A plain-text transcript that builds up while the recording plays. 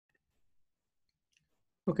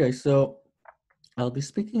Okay, so I'll be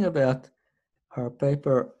speaking about our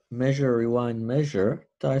paper Measure, Rewind, Measure,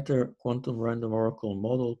 tighter quantum random oracle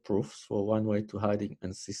model proofs for one-way to hiding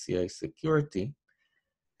and CCA security.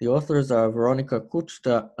 The authors are Veronika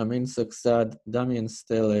Kuchta, Amin Sakzad, Damien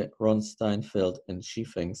Stehlé, Ron Steinfeld, and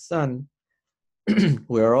Shi-Feng Sun.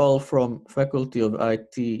 We are all from Faculty of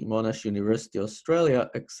IT, Monash University, Australia,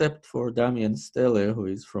 except for Damien Stehlé, who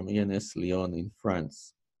is from ENS Lyon in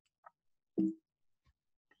France.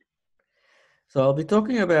 So I'll be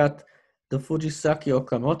talking about the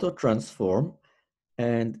Fujisaki-Okamoto transform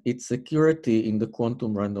and its security in the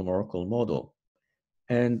quantum random oracle model.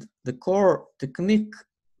 And the core technique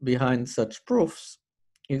behind such proofs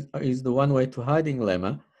is the one-way to hiding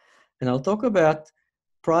lemma. And I'll talk about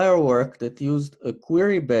prior work that used a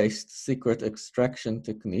query-based secret extraction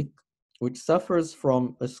technique, which suffers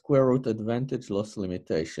from a square root advantage loss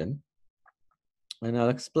limitation. And I'll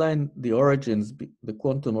explain the origins, the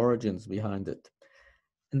quantum origins behind it.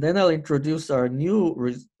 And then I'll introduce our new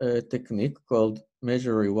technique called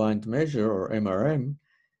Measure, Rewind, Measure, or MRM,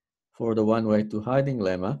 for the one-way to hiding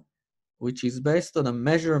lemma, which is based on a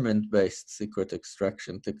measurement-based secret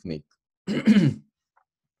extraction technique. And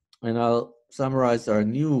I'll summarize our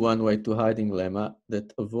new one-way to hiding lemma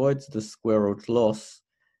that avoids the square root loss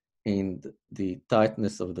in the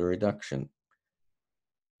tightness of the reduction.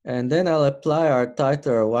 And then I'll apply our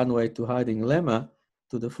tighter one-way to hiding lemma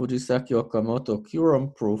to the Fujisaki-Okamoto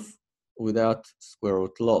QROM proof without square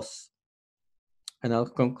root loss. And I'll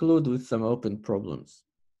conclude with some open problems.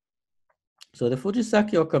 So the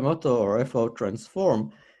Fujisaki-Okamoto or FO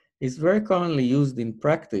transform is very commonly used in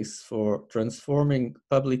practice for transforming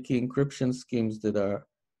public key encryption schemes that are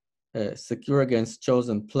secure against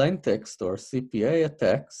chosen plaintext or CPA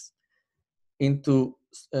attacks into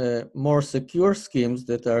more secure schemes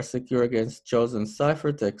that are secure against chosen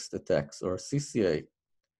ciphertext attacks or CCA.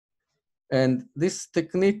 And this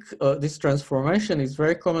technique, this transformation is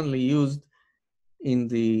very commonly used in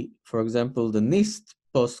the, for example, the NIST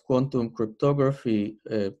post-quantum cryptography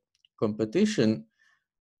competition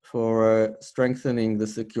for strengthening the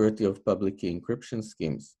security of public key encryption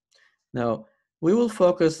schemes. Now, we will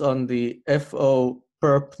focus on the FO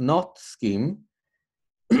perp not scheme,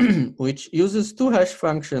 which uses two hash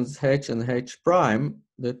functions, h and h prime,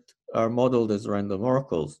 that are modeled as random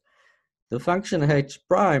oracles. The function h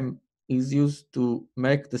prime is used to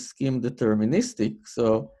make the scheme deterministic.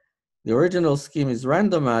 So the original scheme is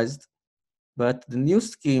randomized, but the new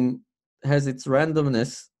scheme has its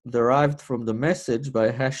randomness derived from the message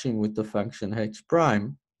by hashing with the function h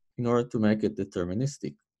prime in order to make it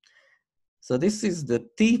deterministic. So this is the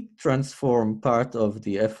T transform part of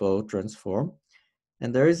the FO transform.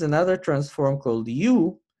 And there is another transform called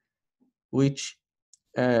U, which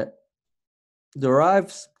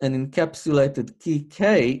derives an encapsulated key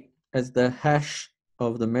K as the hash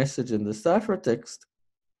of the message in the ciphertext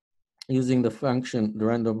using the function, the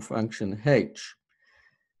random function H.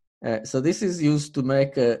 So this is used to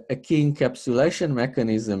make a key encapsulation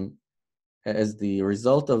mechanism as the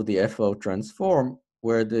result of the FO transform,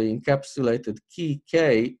 where the encapsulated key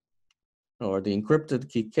K, or the encrypted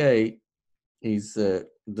key K, is the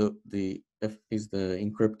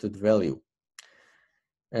encrypted value.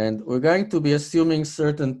 And we're going to be assuming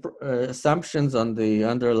certain assumptions on the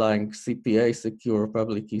underlying CPA secure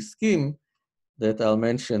public key scheme that I'll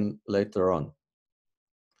mention later on.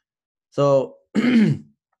 So,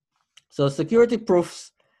 so security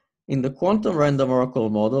proofs in the quantum random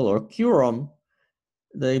oracle model, or QROM,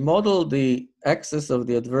 they model the access of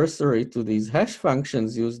the adversary to these hash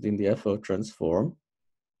functions used in the FO transform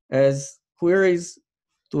as queries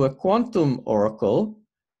to a quantum oracle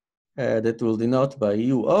that will denote by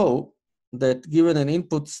UO, that given an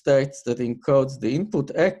input state that encodes the input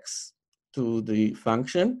X to the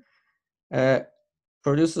function,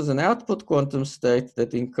 produces an output quantum state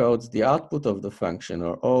that encodes the output of the function,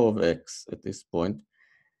 or O of X at this point.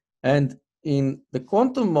 And in the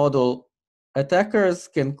quantum model, attackers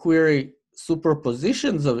can query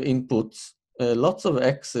superpositions of inputs, lots of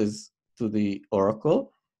X's to the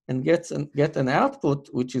oracle, and get an output,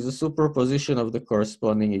 which is a superposition of the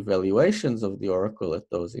corresponding evaluations of the oracle at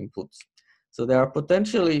those inputs. So there are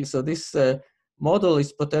potentially, so this model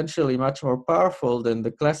is potentially much more powerful than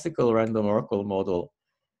the classical random oracle model.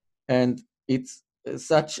 And it's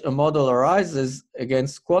such a model arises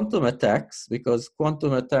against quantum attacks because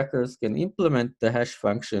quantum attackers can implement the hash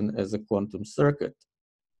function as a quantum circuit.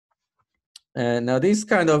 And now these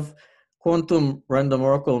kind of quantum random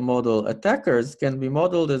oracle model attackers can be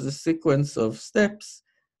modeled as a sequence of steps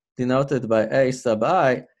denoted by A sub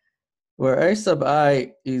I, where A sub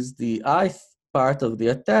I is the ith part of the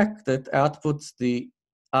attack that outputs the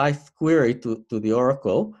ith query to the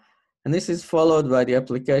oracle. And this is followed by the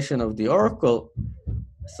application of the oracle,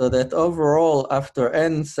 so that overall, after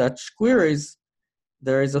n such queries,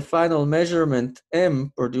 there is a final measurement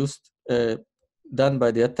M produced, done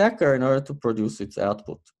by the attacker in order to produce its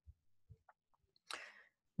output.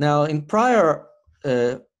 Now, in prior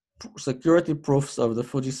security proofs of the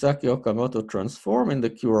Fujisaki-Okamoto transform in the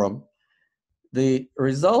QROM, the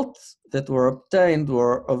results that were obtained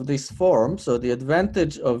were of this form. So the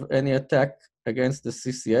advantage of any attack against the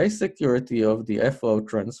CCA security of the FO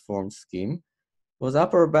transform scheme was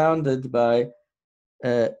upper bounded by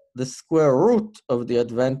the square root of the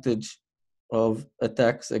advantage of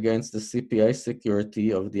attacks against the CPA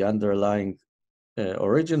security of the underlying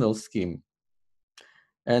original scheme.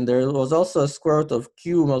 And there was also a square root of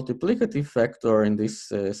Q multiplicative factor in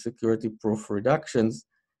these security proof reductions,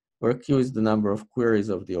 where Q is the number of queries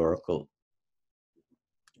of the oracle.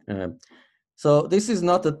 So this is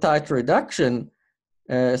not a tight reduction,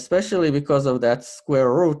 especially because of that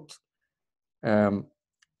square root,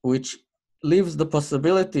 which leaves the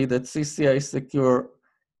possibility that CCA secure,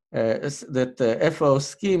 that FO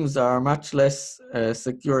schemes are much less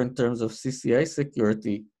secure in terms of CCA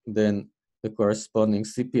security than the corresponding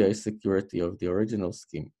CPA security of the original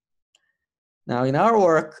scheme. Now, in our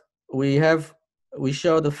work, we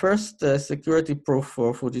show the first security proof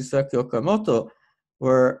for Fujisaki-Okamoto,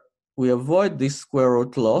 where we avoid this square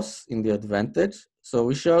root loss in the advantage. So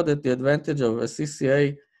we show that the advantage of a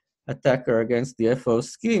CCA attacker against the FO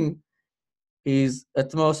scheme is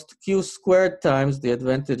at most Q squared times the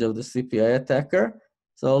advantage of the CPA attacker.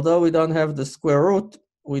 So although we don't have the square root,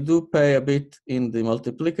 we do pay a bit in the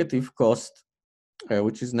multiplicative cost,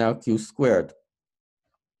 which is now Q squared.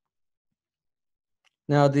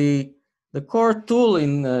 Now the core tool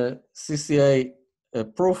in CCA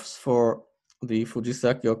proofs for the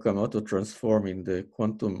Fujisaki-Okamoto transform in the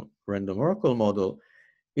quantum random oracle model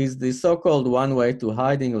is the so-called one-way to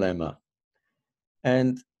hiding lemma.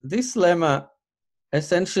 And this lemma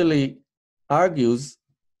essentially argues,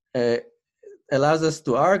 allows us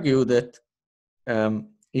to argue that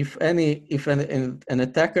if an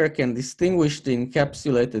attacker can distinguish the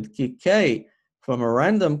encapsulated key K from a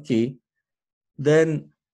random key,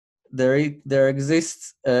 then there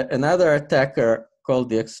exists another attacker called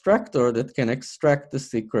the extractor that can extract the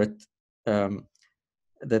secret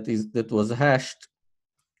that was hashed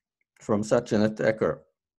from such an attacker.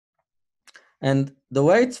 And the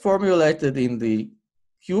way it's formulated in the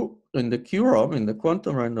QROM, in the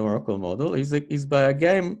quantum random oracle model, is by a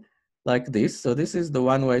game like this. So this is the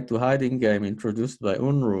one-way to hiding game introduced by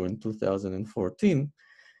Unruh in 2014.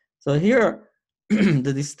 So here,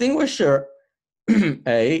 the distinguisher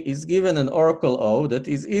A is given an oracle O that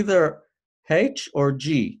is either H or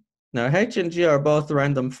G. Now, H and G are both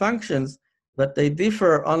random functions, but they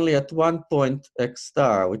differ only at one point X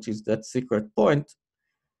star, which is that secret point.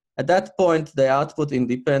 At that point, they output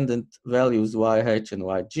independent values YH and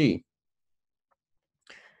YG.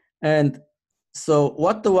 And so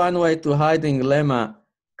what the one-way to hiding lemma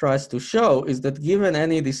tries to show is that given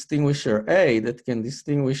any distinguisher A that can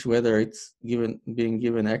distinguish whether it's being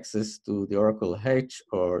given access to the oracle H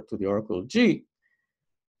or to the oracle G,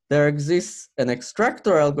 there exists an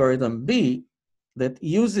extractor algorithm B that,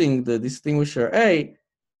 using the distinguisher A,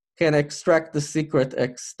 can extract the secret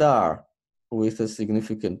X star with a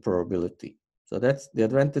significant probability. So that's the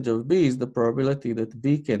advantage of B, is the probability that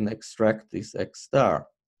B can extract this X star,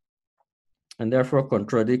 and therefore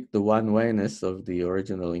contradict the one-wayness of the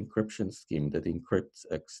original encryption scheme that encrypts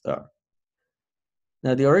X star.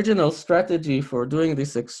 Now, the original strategy for doing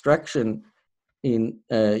this extraction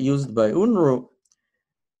used by Unruh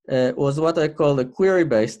was what I call the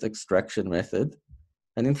query-based extraction method.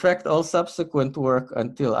 And in fact, all subsequent work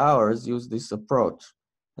until ours use this approach.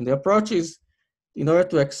 And the approach is, in order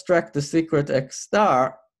to extract the secret X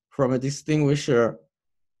star from a distinguisher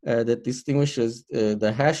that distinguishes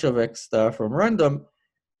the hash of X star from random,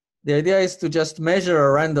 the idea is to just measure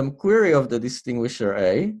a random query of the distinguisher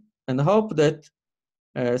A and hope that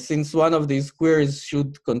since one of these queries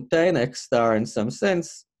should contain X star in some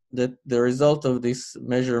sense, that the result of this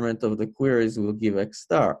measurement of the queries will give X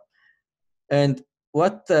star. And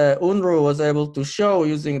what Unruh was able to show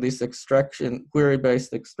using this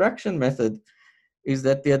query-based extraction method is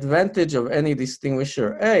that the advantage of any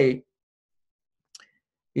distinguisher A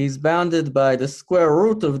is bounded by the square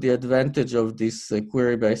root of the advantage of this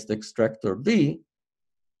query-based extractor B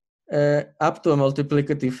up to a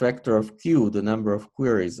multiplicative factor of Q, the number of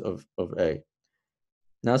queries of A.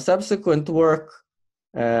 Now, subsequent work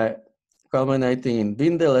culminating in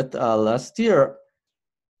Bindel et al. Last year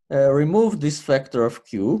removed this factor of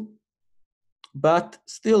Q but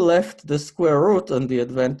still left the square root on the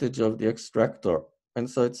advantage of the extractor. And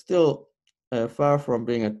so it's still far from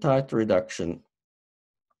being a tight reduction.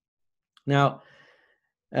 Now,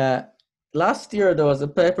 last year there was a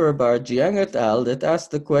paper by Jiang et al. That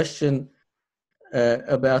asked the question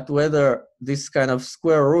about whether this kind of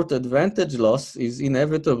square root advantage loss is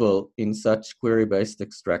inevitable in such query-based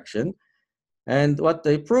extraction. And what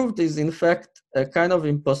they proved is, in fact, a kind of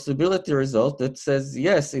impossibility result that says,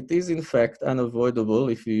 yes, it is in fact unavoidable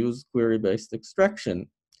if you use query-based extraction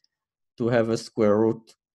to have a square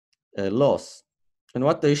root loss. And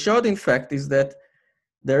what they showed, in fact, is that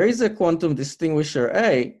there is a quantum distinguisher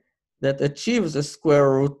A that achieves a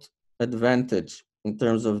square root advantage in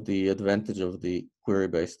terms of the advantage of the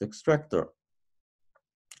query-based extractor.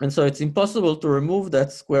 And so it's impossible to remove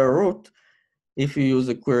that square root if you use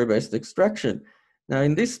a query-based extraction. Now,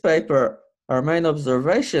 in this paper, our main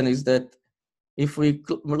observation is that if we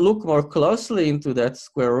look more closely into that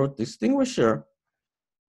square root distinguisher,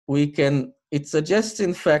 it suggests,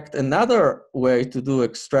 in fact, another way to do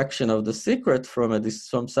extraction of the secret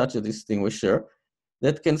from such a distinguisher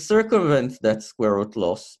that can circumvent that square root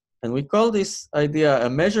loss. And we call this idea a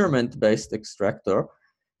measurement-based extractor,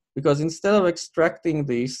 because instead of extracting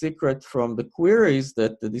the secret from the queries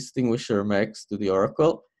that the distinguisher makes to the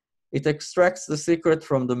oracle, it extracts the secret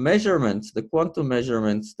from the measurements, the quantum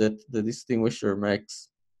measurements that the distinguisher makes.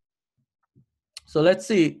 So let's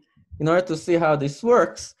see, in order to see how this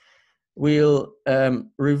works, we'll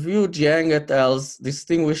review Jiang et al.'s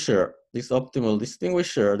distinguisher, this optimal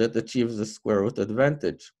distinguisher that achieves the square root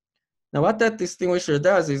advantage. Now, what that distinguisher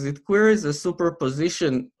does is it queries a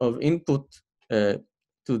superposition of input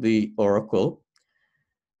to the oracle,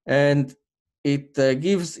 and it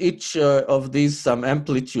gives each of these some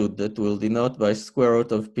amplitude that we'll denote by square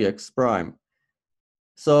root of px prime.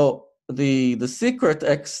 So the secret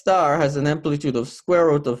x star has an amplitude of square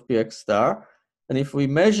root of px star, and if we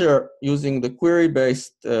measure using the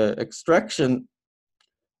query-based extraction,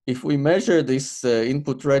 if we measure this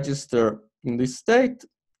input register in this state,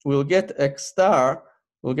 we'll get x star,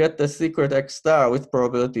 we'll get the secret x star with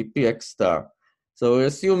probability px star. So we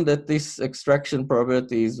assume that this extraction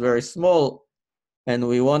probability is very small, and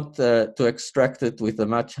we want to extract it with a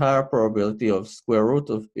much higher probability of square root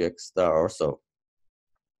of px star or so,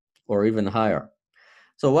 or even higher.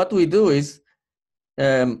 So what we do is,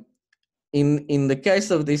 in the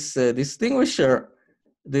case of this distinguisher,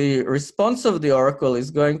 the response of the oracle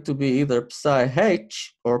is going to be either psi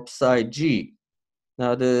h or psi g.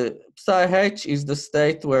 Now, the psi h is the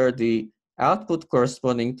state where the output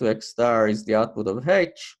corresponding to x star is the output of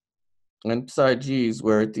h, and psi g is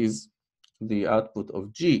where it is the output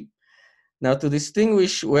of g. Now, to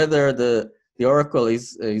distinguish whether the oracle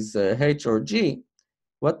is h or g,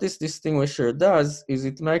 what this distinguisher does is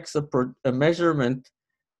it makes a measurement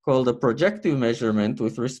called a projective measurement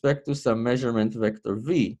with respect to some measurement vector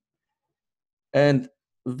v. And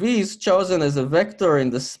v is chosen as a vector in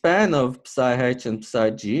the span of psi h and psi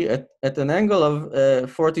g at an angle of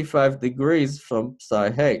 45 degrees from psi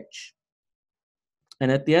h.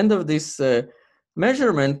 And at the end of this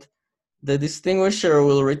measurement, the distinguisher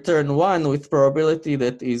will return 1 with probability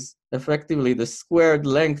that is effectively the squared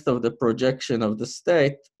length of the projection of the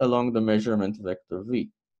state along the measurement vector v.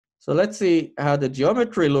 So let's see how the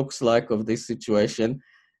geometry looks like of this situation.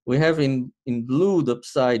 We have in blue the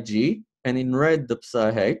psi g and in red the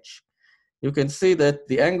psi h. You can see that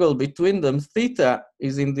the angle between them, theta,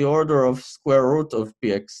 is in the order of square root of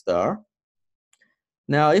px star.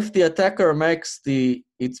 Now, if the attacker makes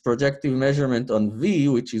its projective measurement on v,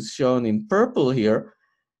 which is shown in purple here,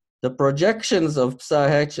 the projections of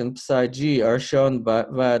psi h and psi g are shown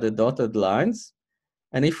via the dotted lines.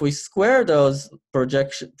 And if we square those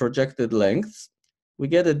projected lengths, we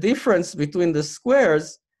get a difference between the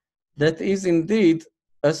squares that is indeed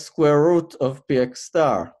a square root of px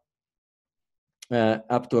star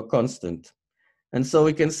up to a constant. And so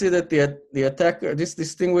we can see that the attacker, this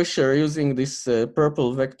distinguisher using this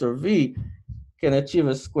purple vector v, can achieve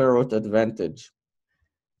a square root advantage.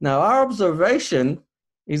 Now, our observation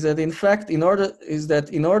is that, in fact, in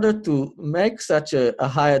order to make such a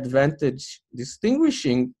high advantage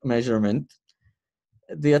distinguishing measurement,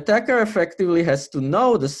 the attacker effectively has to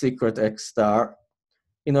know the secret x star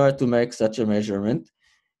in order to make such a measurement.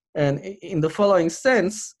 And in the following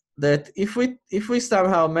sense, that if we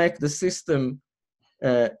somehow make the system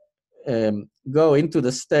go into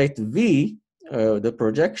the state v, the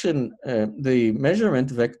projection, the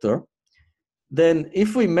measurement vector, then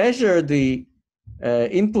if we measure the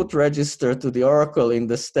input register to the oracle in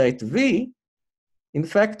the state v, in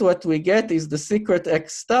fact, what we get is the secret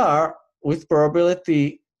x star with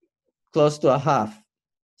probability close to a half.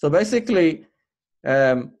 So basically,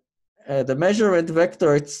 the measurement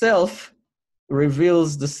vector itself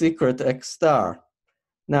reveals the secret X star.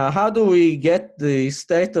 Now, how do we get the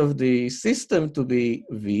state of the system to be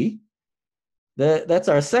V? That's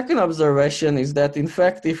our second observation, is that in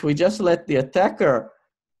fact, if we just let the attacker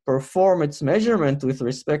perform its measurement with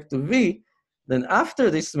respect to V, then after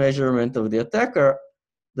this measurement of the attacker,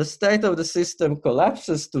 the state of the system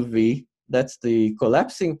collapses to V. That's the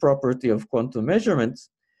collapsing property of quantum measurements.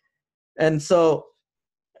 And so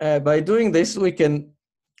by doing this, we can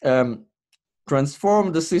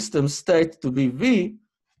transform the system state to be V,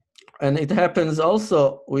 and it happens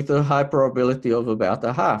also with a high probability of about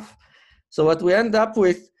a half. So what we end up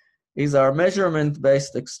with is our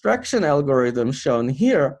measurement-based extraction algorithm shown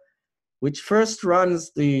here, which first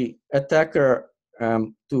runs the attacker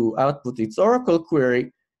to output its Oracle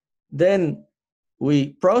query. Then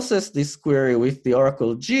we process this query with the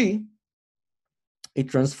Oracle G. It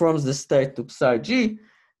transforms the state to psi G.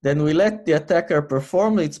 Then we let the attacker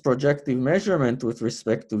perform its projective measurement with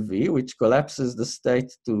respect to V, which collapses the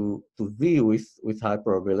state to V with high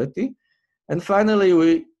probability. And finally,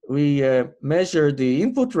 we measure the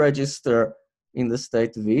input register in the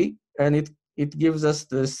state V, and it gives us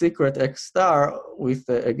the secret X star with,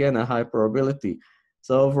 again, a high probability.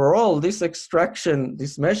 So overall, this extraction,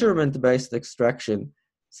 this measurement-based extraction,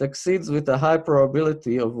 succeeds with a high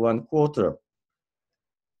probability of 1/4.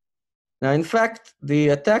 Now, in fact, the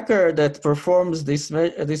attacker that performs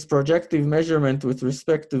this projective measurement with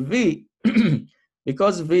respect to V,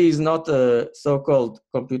 because V is not a so-called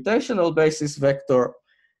computational basis vector,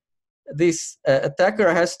 this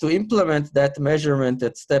attacker has to implement that measurement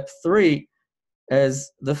at step 3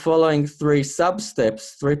 as the following 3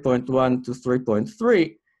 sub-steps, 3.1 to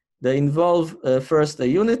 3.3. They involve first a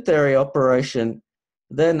unitary operation,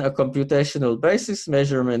 then a computational basis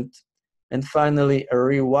measurement, and finally a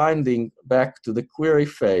rewinding back to the query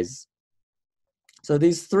phase. So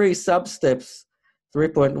these 3 sub-steps,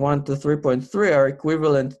 3.1 to 3.3, are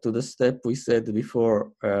equivalent to the step we said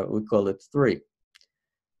before, we call it 3.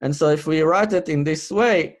 And so if we write it in this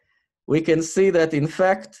way, we can see that in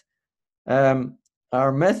fact,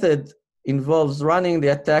 our method involves running the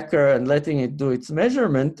attacker and letting it do its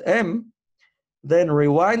measurement, M, then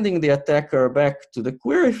rewinding the attacker back to the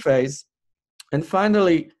query phase, and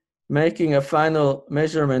finally making a final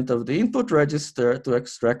measurement of the input register to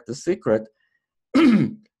extract the secret.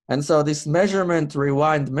 And so this measurement,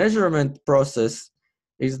 rewind, measurement process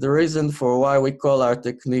is the reason for why we call our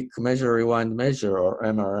technique measure, rewind, measure, or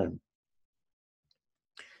MRM.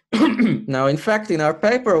 Now, in fact, in our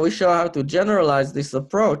paper, we show how to generalize this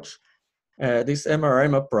approach, this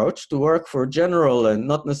MRM approach, to work for general and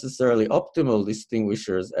not necessarily optimal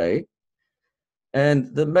distinguishers A.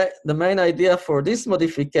 And the main idea for this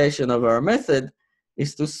modification of our method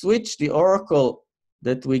is to switch the oracle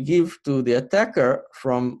that we give to the attacker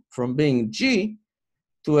from being G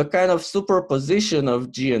to a kind of superposition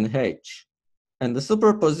of G and H. And the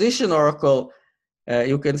superposition oracle,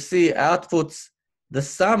 you can see, outputs the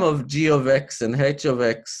sum of G of X and H of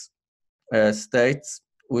X states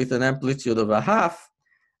with an amplitude of a half,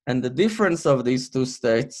 and the difference of these two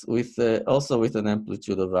states with also with an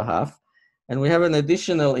amplitude of a half. And we have an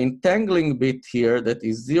additional entangling bit here that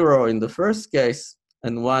is 0 in the first case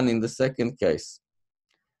and 1 in the second case.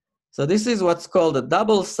 So this is what's called a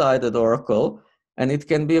double-sided oracle, and it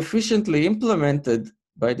can be efficiently implemented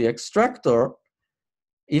by the extractor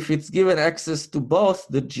if it's given access to both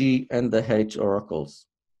the G and the H oracles.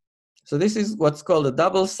 So this is what's called a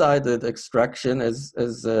double-sided extraction, as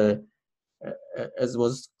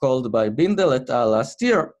was called by Bindel et al. Last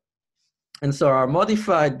year. And so our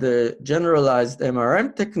modified generalized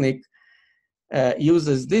MRM technique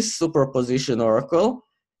uses this superposition oracle,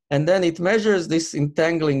 and then it measures this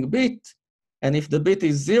entangling bit, and if the bit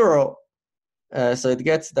is 0, so it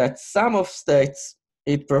gets that sum of states,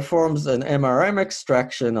 it performs an MRM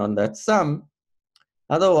extraction on that sum.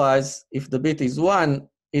 Otherwise, if the bit is 1,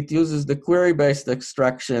 it uses the query-based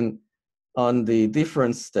extraction on the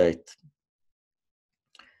difference state.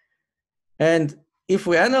 And if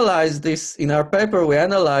we analyze this, in our paper, we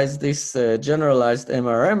analyze this generalized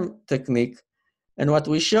MRM technique, and what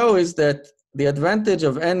we show is that the advantage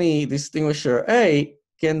of any distinguisher A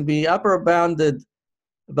can be upper bounded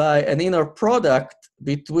by an inner product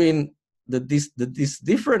between this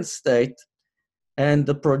difference state and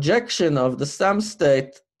the projection of the sum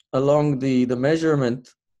state along the measurement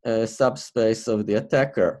subspace of the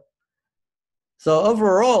attacker. So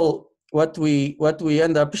overall, what we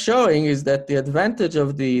end up showing is that the advantage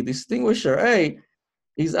of the distinguisher A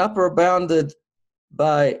is upper bounded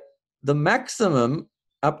by the maximum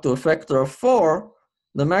up to a factor of 4,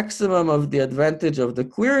 the maximum of the advantage of the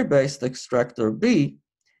query-based extractor B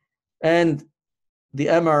and the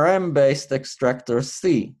MRM-based extractor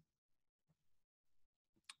C.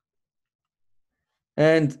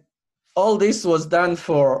 And all this was done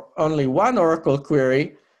for only one Oracle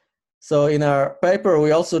query. So in our paper,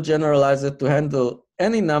 we also generalize it to handle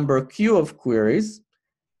any number Q of queries.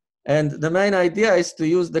 And the main idea is to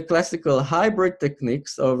use the classical hybrid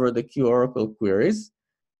techniques over the Q Oracle queries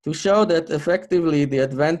to show that effectively the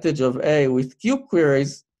advantage of A with Q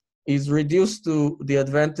queries is reduced to the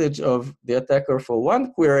advantage of the attacker for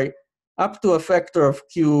one query up to a factor of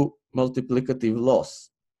Q multiplicative loss.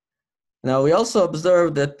 Now, we also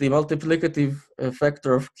observed that the multiplicative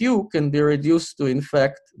factor of Q can be reduced to, in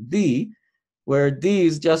fact, D, where D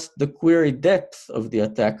is just the query depth of the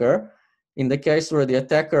attacker. In the case where the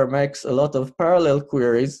attacker makes a lot of parallel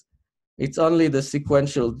queries, it's only the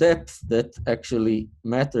sequential depth that actually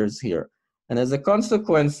matters here. And as a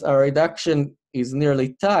consequence, our reduction is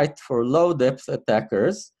nearly tight for low depth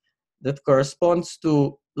attackers that corresponds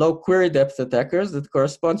to low query depth attackers that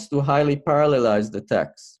corresponds to highly parallelized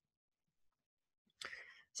attacks.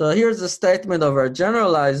 So here's a statement of our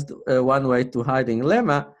generalized one way to hiding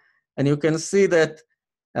lemma. And you can see that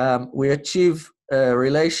we achieve a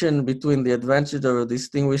relation between the advantage of a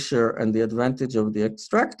distinguisher and the advantage of the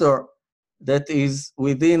extractor that is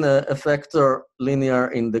within a factor linear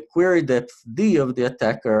in the query depth D of the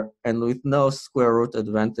attacker and with no square root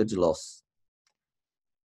advantage loss.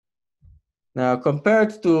 Now,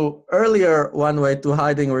 compared to earlier one way to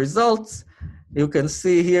hiding results, you can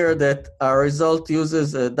see here that our result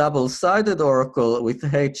uses a double-sided oracle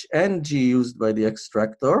with H and G used by the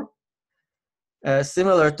extractor,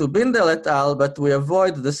 similar to Bindel et al., but we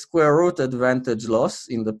avoid the square root advantage loss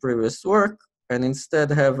in the previous work and instead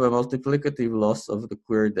have a multiplicative loss of the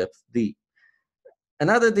query depth D.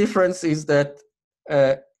 Another difference is that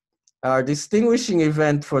our distinguishing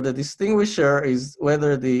event for the distinguisher is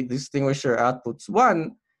whether the distinguisher outputs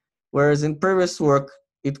 1, whereas in previous work,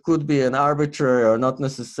 it could be an arbitrary or not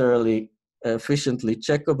necessarily efficiently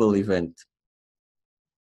checkable event.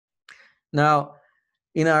 Now,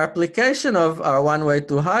 in our application of our one way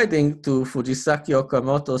to hiding to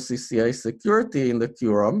Fujisaki-Okamoto CCA security in the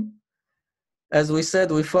QROM, as we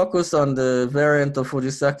said, we focus on the variant of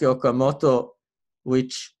Fujisaki-Okamoto,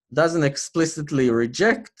 which doesn't explicitly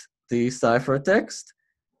reject the ciphertext,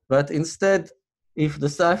 but instead, if the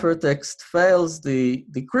ciphertext fails the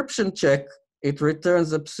decryption check, it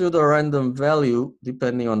returns a pseudo-random value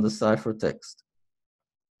depending on the ciphertext.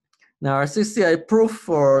 Now, our CCI proof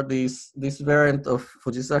for this variant of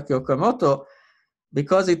Fujisaki-Okamoto,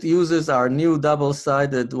 because it uses our new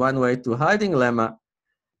double-sided one-way to hiding lemma,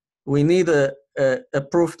 we need a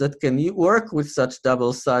proof that can work with such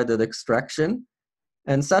double-sided extraction.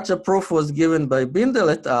 And such a proof was given by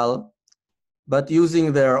Bindel et al., but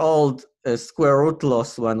using their old square root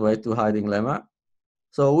loss one-way to hiding lemma.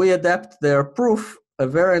 So we adapt their proof, a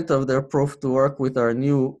variant of their proof, to work with our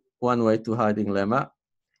new one-way to hiding lemma.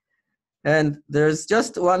 And there's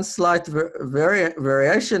just one slight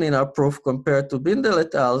variation in our proof compared to Bindel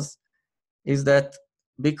et al.'s, is that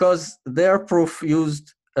because their proof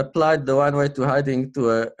applied the one-way to hiding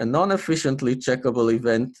to a non-efficiently checkable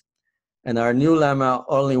event, and our new lemma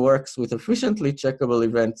only works with efficiently checkable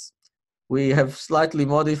events, we have slightly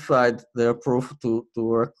modified their proof to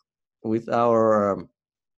work with our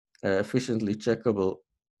efficiently checkable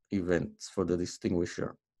events for the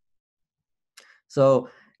distinguisher. So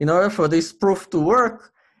in order for this proof to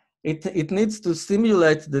work, it needs to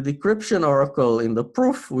simulate the decryption oracle in the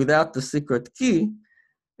proof without the secret key.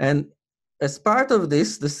 And as part of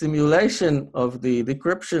this, the simulation of the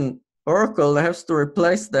decryption oracle has to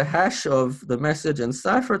replace the hash of the message and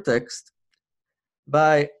ciphertext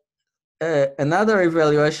by another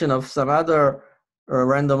evaluation of some other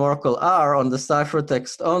random oracle R on the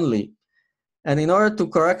ciphertext only. And in order to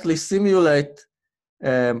correctly simulate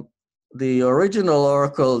the original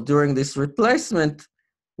oracle during this replacement,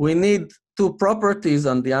 we need two properties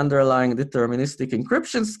on the underlying deterministic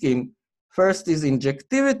encryption scheme. First is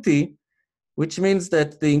injectivity, which means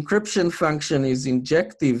that the encryption function is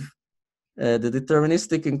injective. The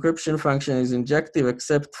deterministic encryption function is injective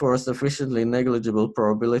except for a sufficiently negligible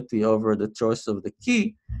probability over the choice of the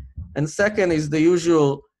key. And second is the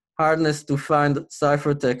usual hardness to find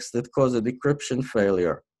ciphertext that cause a decryption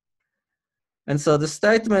failure. And so the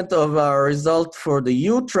statement of our result for the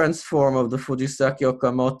U transform of the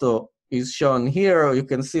Fujisaki-Okamoto is shown here. You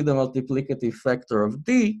can see the multiplicative factor of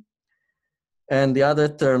D and the other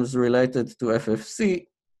terms related to FFC.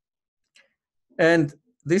 And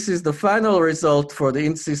this is the final result for the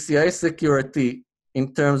INCCA security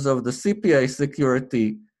in terms of the CPA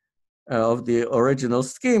security of the original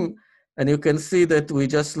scheme. And you can see that we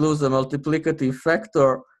just lose a multiplicative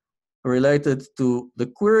factor related to the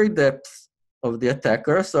query depth of the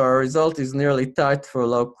attacker. So our result is nearly tight for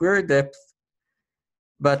low query depth,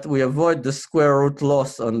 but we avoid the square root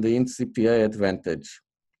loss on the int-CPA advantage.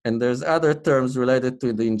 And there's other terms related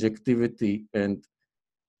to the injectivity and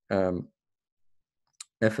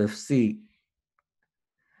FFC.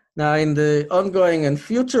 Now, in the ongoing and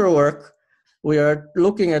future work, we are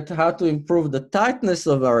looking at how to improve the tightness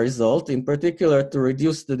of our result, in particular to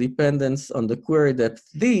reduce the dependence on the query depth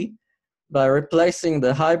D by replacing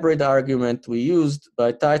the hybrid argument we used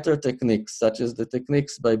by tighter techniques, such as the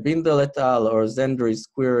techniques by Bindel et al. Or Zendry's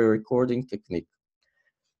query recording technique.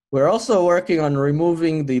 We're also working on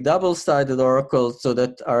removing the double-sided oracle so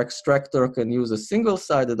that our extractor can use a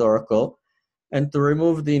single-sided oracle, and to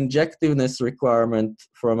remove the injectiveness requirement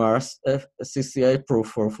from our CCA proof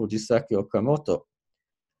for Fujisaki Okamoto.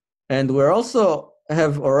 And we also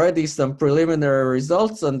have already some preliminary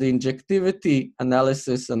results on the injectivity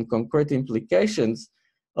analysis and concrete implications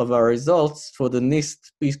of our results for the NIST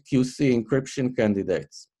PQC encryption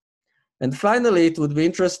candidates. And finally, it would be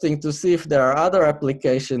interesting to see if there are other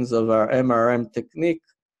applications of our MRM technique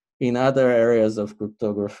in other areas of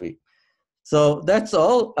cryptography. So that's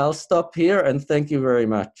all. I'll stop here and thank you very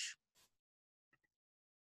much.